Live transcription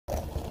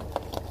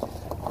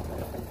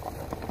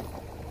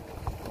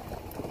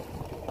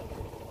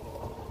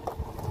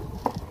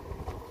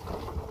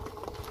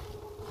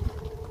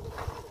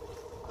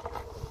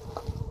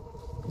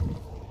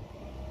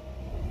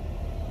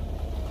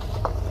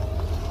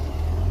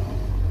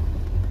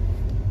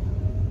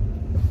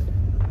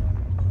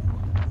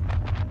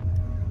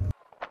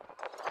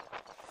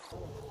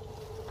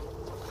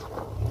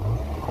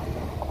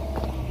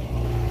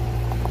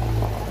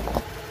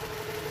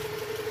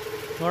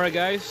Alright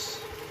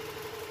guys,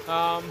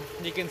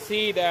 you can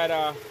see that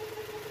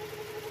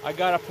I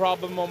got a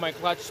problem on my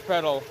clutch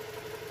pedal.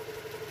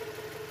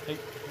 I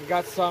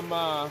got some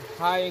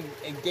high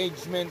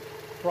engagement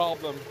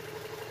problem.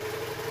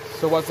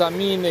 So what that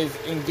means is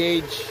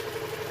engage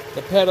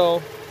the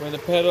pedal when the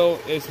pedal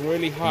is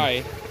really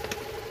high.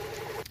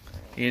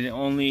 It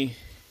only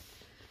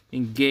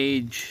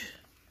engage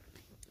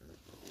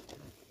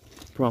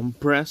from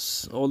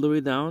press all the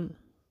way down,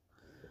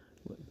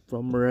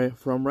 from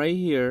right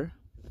here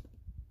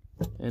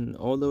and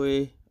all the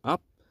way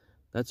up.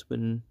 That's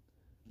when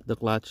the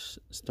clutch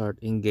start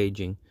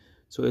engaging.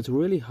 So it's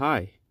really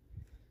high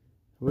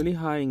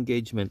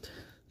engagement.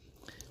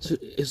 So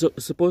it's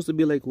supposed to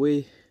be like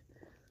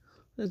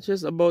it's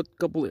just about a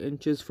couple of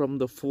inches from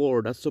the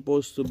floor. That's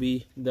supposed to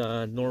be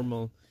the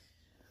normal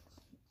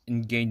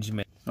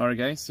engagement. Alright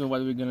guys, so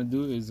what we're gonna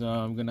do is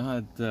I'm gonna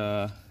have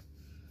to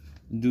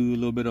do a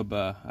little bit of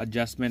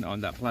adjustment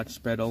on that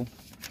clutch pedal.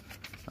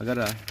 I got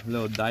a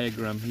little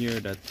diagram here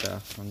that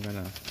I'm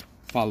gonna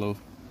follow.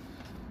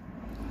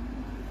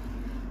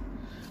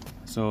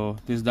 So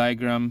this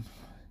diagram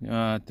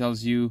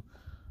tells you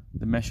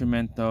the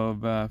measurement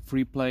of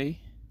free play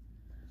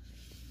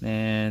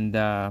and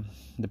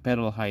the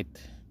pedal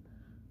height.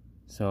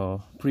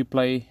 So free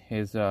play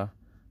is the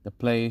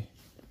play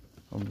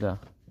of that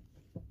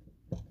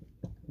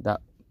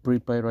free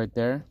play right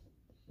there,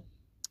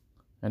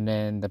 and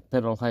then the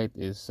pedal height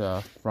is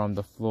from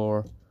the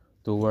floor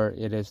to where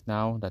it is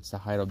now. That's the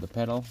height of the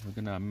pedal. We're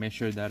gonna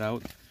measure that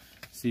out,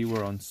 see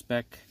we're on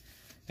spec.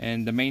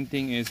 And the main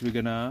thing is we're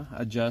gonna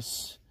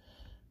adjust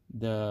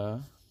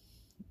the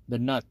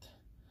nut,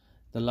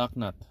 the lock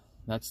nut.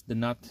 That's the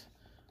nut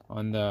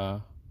on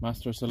the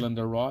master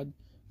cylinder rod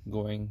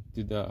going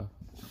to the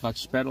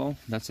clutch pedal.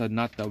 That's a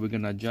nut that we're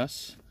gonna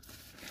adjust.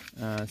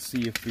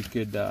 See if we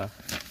could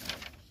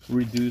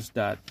reduce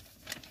that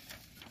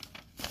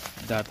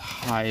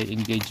high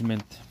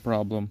engagement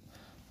problem.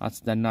 That's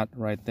the nut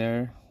right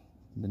there,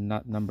 the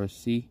nut number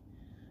C.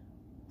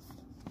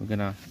 We're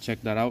gonna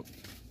check that out.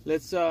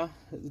 Let's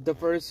the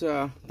first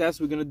test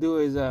we're gonna do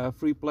is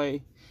free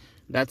play.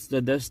 That's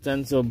the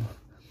distance of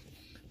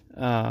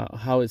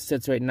how it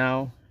sits right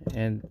now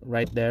and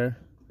right there.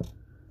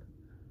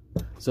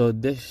 So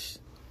this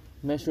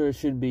measure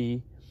should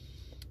be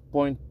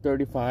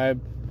 0.35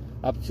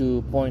 up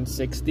to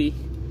 0.60.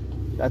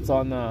 That's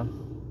on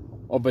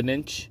of an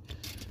inch.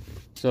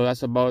 So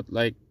that's about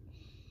like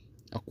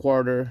a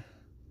quarter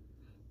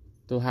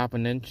to half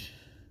an inch.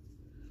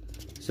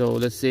 So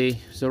let's see.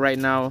 So right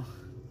now,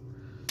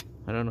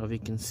 I don't know if you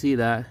can see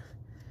that,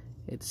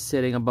 it's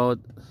sitting about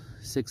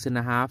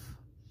 6.5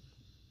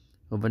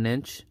 of an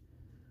inch.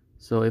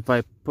 So if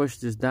I push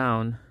this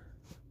down,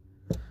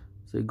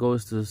 so it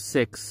goes to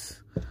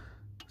 6.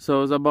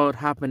 So it's about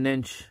half an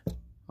inch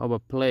of a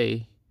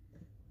play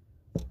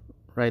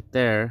right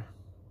there.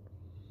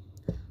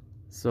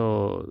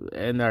 So,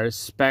 and our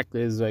spec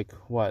is like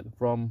what,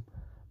 from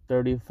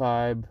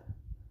 35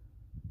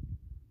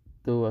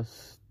 to a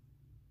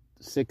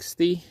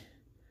 60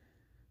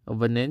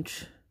 of an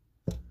inch.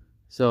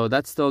 So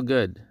that's still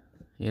good.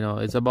 You know,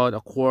 it's about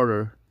a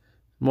quarter,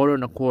 more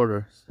than a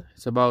quarter.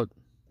 It's about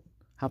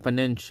half an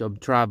inch of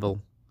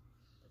travel,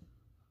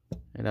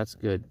 and that's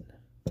good.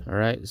 All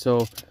right,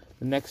 so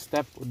the next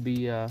step would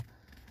be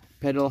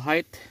pedal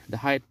height. The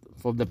height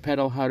of the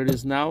pedal, how it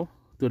is now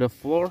to the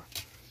floor.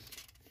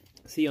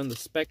 See on the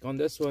spec on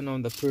this one,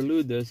 on the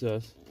Prelude, there's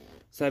a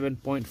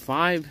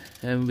 7.5,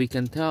 and we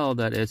can tell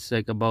that it's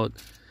like about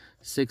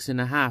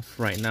 6.5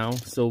 right now.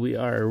 So we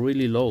are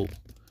really low,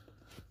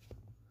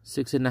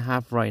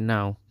 6.5 right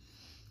now,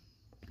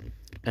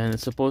 and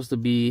it's supposed to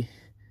be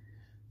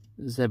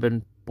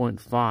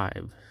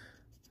 7.5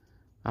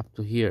 up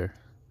to here.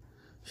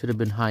 Should have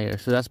been higher.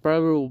 So that's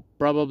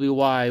probably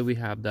why we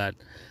have that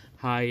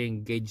high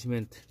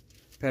engagement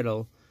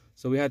pedal.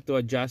 So we had to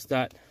adjust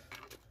that,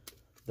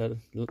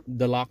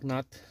 the lock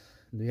nut.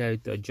 We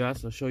had to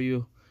adjust. I'll show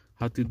you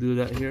how to do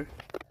that here.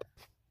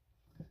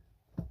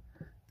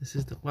 This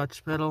is the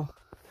clutch pedal,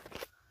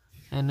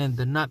 and then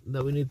the nut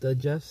that we need to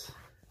adjust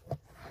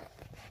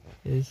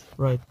is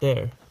right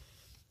there.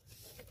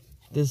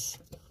 This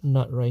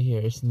nut right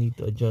here is need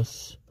to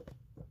adjust.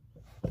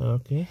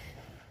 Okay,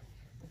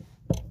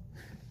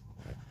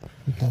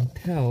 you can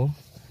tell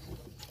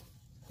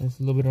there's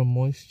a little bit of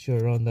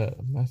moisture on the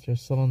master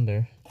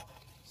cylinder.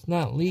 It's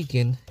not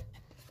leaking,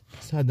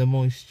 it's had the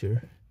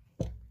moisture.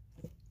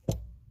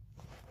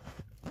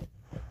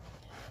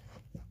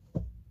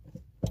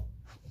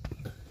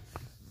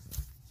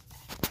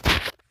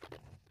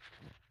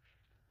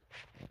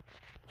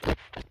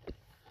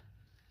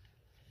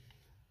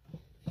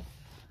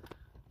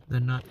 The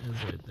nut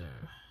is right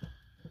there.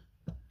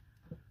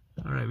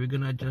 Alright, we're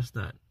gonna adjust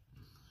that.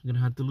 You're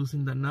gonna have to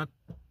loosen that nut,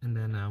 and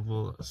then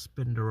we'll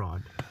spin the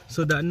rod.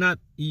 So that nut,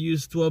 you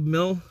use 12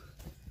 mil.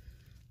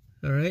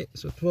 Alright,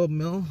 so 12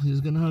 mil.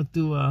 You're gonna have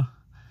to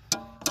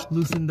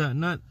loosen that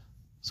nut.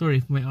 Sorry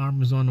if my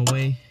arm is on the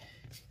way,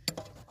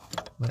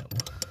 but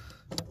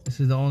this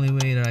is the only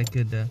way that I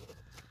could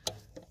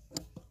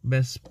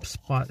best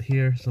spot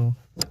here. So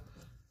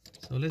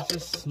let's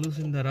just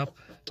loosen that up.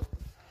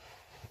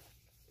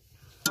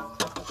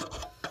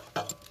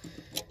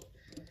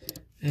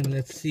 And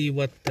let's see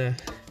what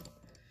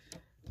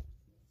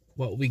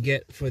we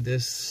get for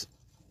this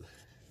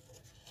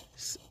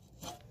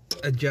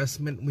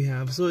adjustment we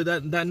have. So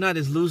that nut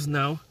is loose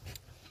now.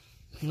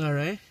 All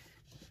right,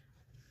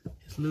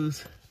 it's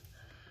loose.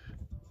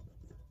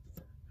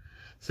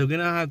 So we're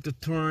gonna have to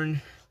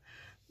turn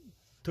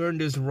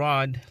this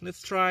rod.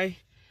 Let's try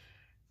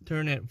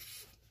turn it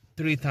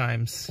 3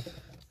 times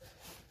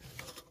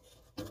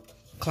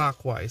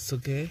clockwise,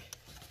 okay?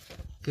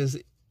 Because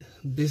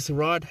this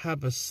rod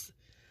have a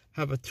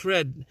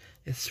thread.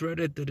 It's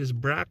threaded to this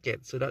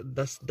bracket, so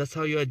that's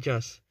how you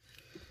adjust.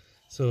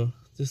 So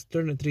just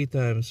turn it 3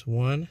 times.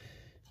 1,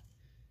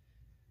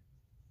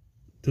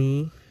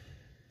 2,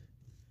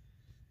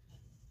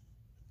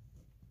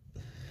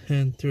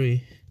 and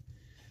 3.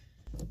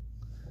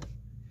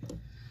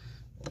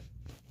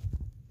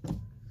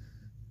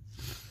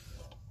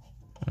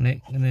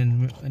 And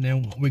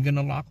then we're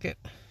gonna lock it.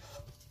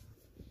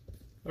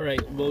 All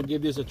right, we'll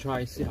give this a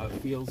try, see how it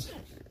feels.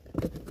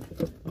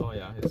 Oh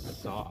yeah, it's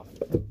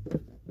soft.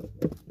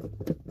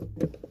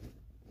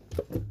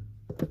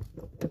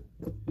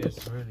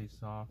 It's really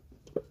soft.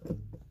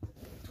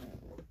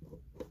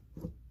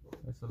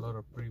 It's a lot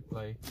of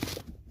pre-play.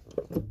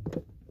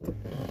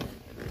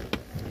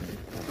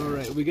 All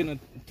right, we're gonna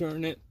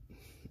turn it.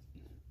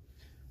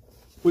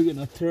 We're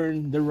gonna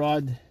turn the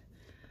rod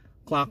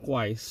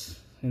clockwise,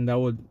 and that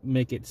would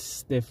make it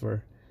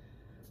stiffer.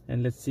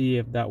 And let's see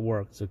if that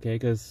works, okay?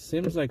 Because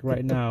seems like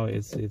right now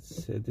this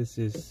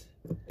is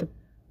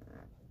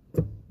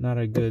not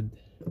a good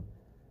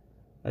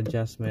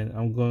adjustment.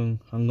 I'm going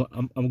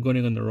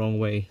on the wrong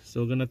way.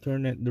 So we're gonna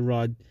turn the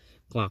rod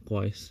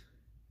clockwise.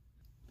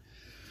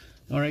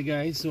 All right,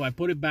 guys. So I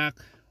put it back,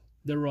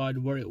 the rod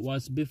where it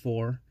was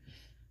before,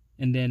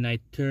 and then I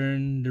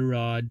turn the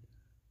rod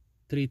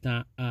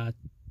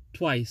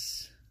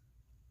twice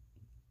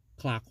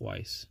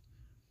clockwise.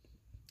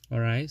 All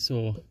right,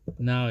 so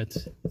now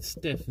it's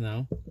stiff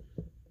now.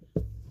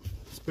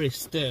 It's pretty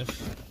stiff,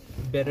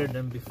 better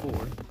than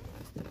before.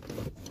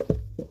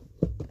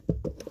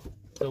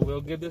 So we'll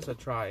give this a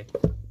try.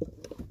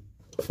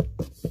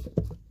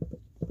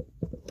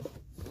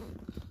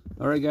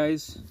 All right,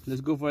 guys,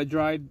 let's go for a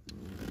drive.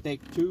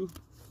 Take 2.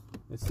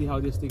 Let's see how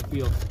this thing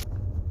feels.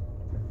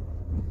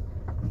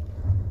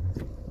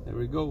 There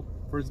we go,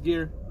 first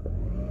gear.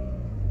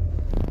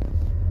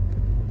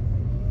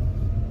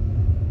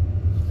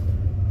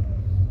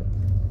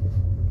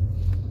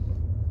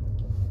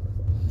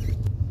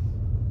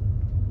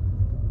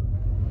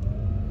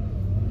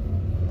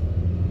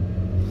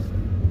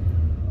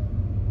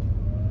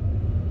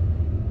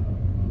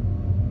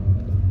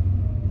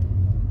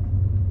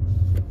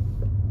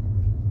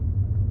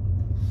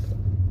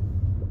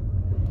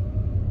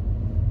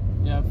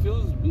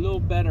 Feels a little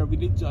better. We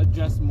need to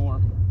adjust more.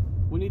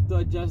 We need to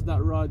adjust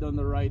that rod on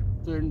the right,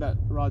 turn that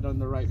rod on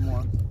the right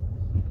more,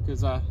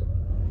 because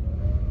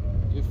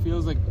it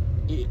feels like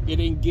it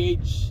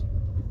engaged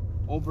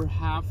over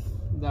half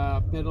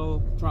the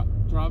pedal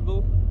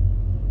travel.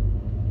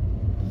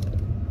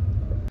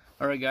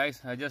 All right,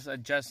 guys, I just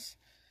adjust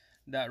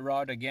that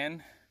rod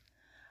again.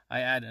 I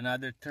add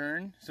another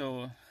turn,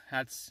 so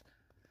that's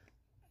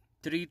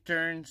 3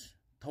 turns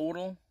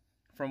total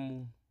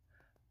from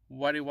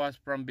what it was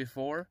from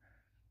before,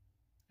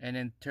 and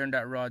then turn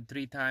that rod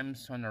 3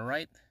 times on the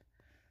right.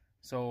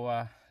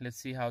 So let's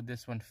see how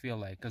this one feel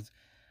like, because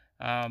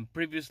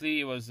previously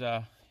it was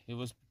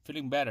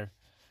feeling better.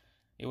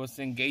 It was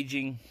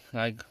engaging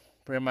like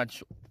pretty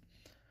much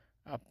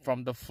up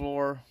from the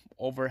floor,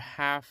 over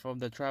half of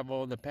the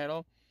travel, the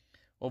pedal,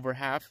 over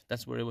half,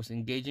 that's where it was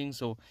engaging.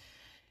 So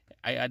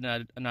I add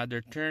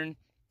another turn.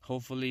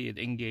 Hopefully it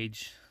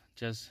engaged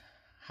just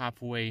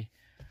halfway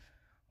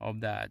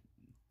of that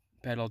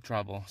pedal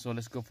travel. So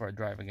let's go for a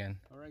drive again.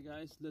 All right,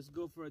 guys, let's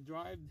go for a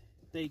drive.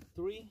 Take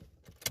 3.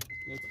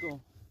 Let's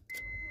go.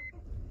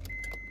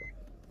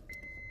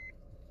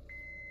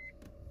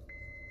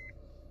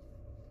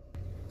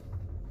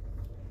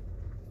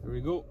 Here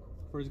we go.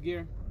 First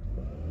gear.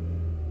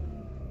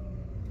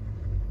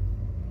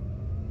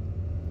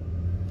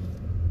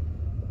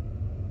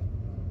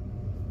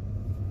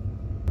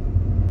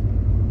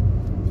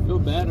 Feel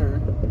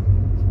better.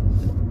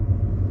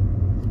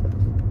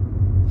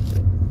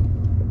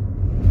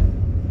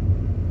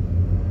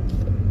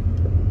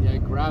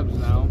 Grabs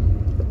now.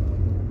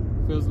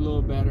 Feels a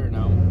little better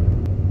now.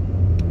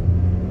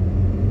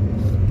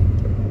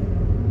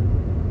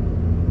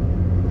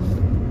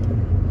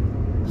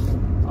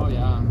 Oh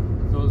yeah,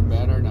 feels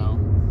better now.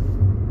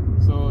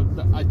 So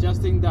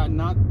adjusting that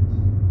nut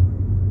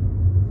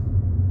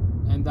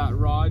and that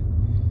rod,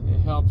 it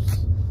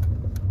helps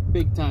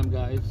big time,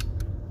 guys.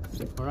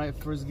 All right,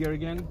 first gear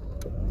again.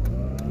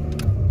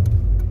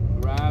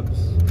 Grabs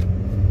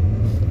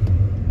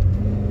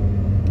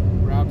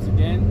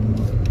again.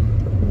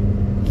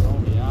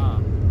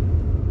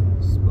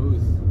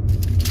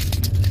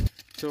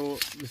 So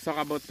let's talk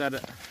about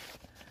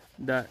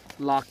the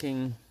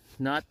locking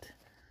nut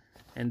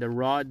and the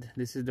rod.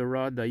 This is the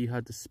rod that you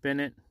have to spin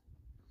it.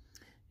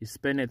 You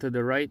spin it to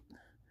the right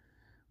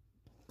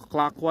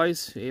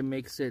clockwise. It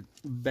makes it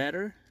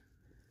better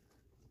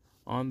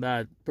on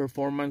that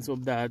performance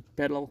of that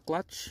pedal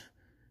clutch.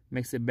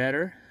 Makes it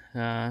better.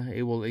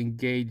 It will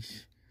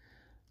engage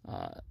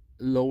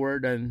lower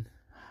than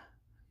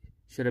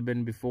should have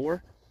been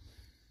before,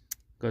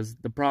 because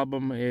the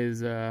problem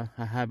is I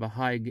have a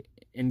high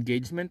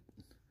engagement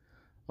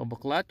of a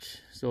clutch.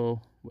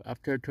 So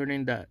after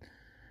turning that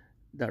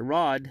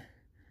rod,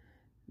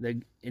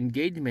 the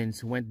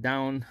engagements went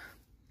down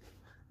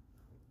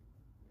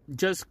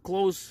just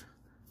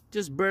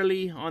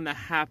barely on the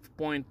half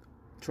point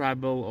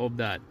travel of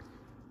that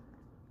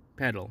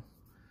pedal.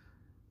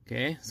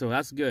 Okay, so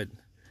that's good.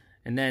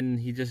 And then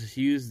you just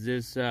use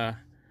this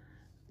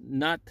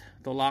nut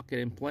to lock it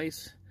in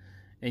place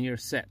and you're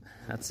set.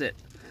 That's it.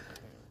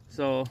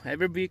 So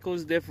every vehicle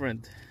is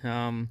different.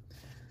 Try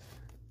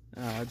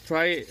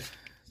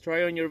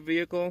on your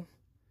vehicle,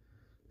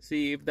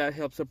 see if that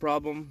helps the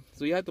problem.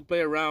 So you have to play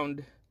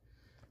around.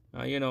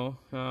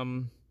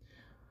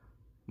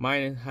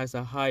 Mine has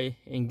a high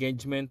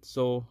engagement,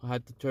 so I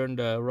had to turn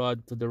the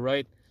rod to the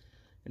right.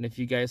 And if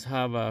you guys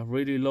have a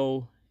really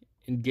low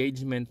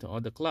engagement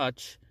on the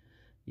clutch,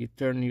 you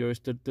turn yours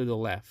to the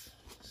left.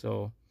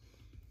 So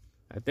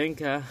I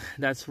think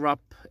that's wrap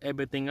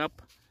everything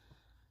up.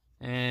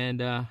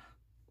 And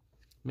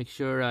make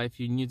sure if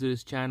you're new to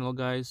this channel,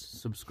 guys,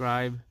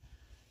 subscribe.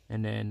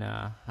 And then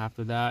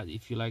after that,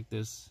 if you like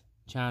this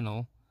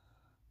channel,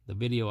 the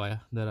video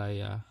that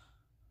I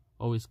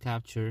always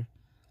capture,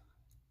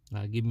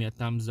 give me a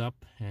thumbs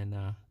up, and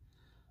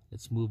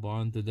let's move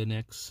on to the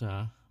next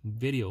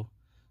video.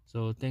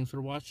 So thanks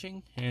for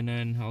watching, and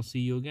then I'll see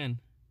you again.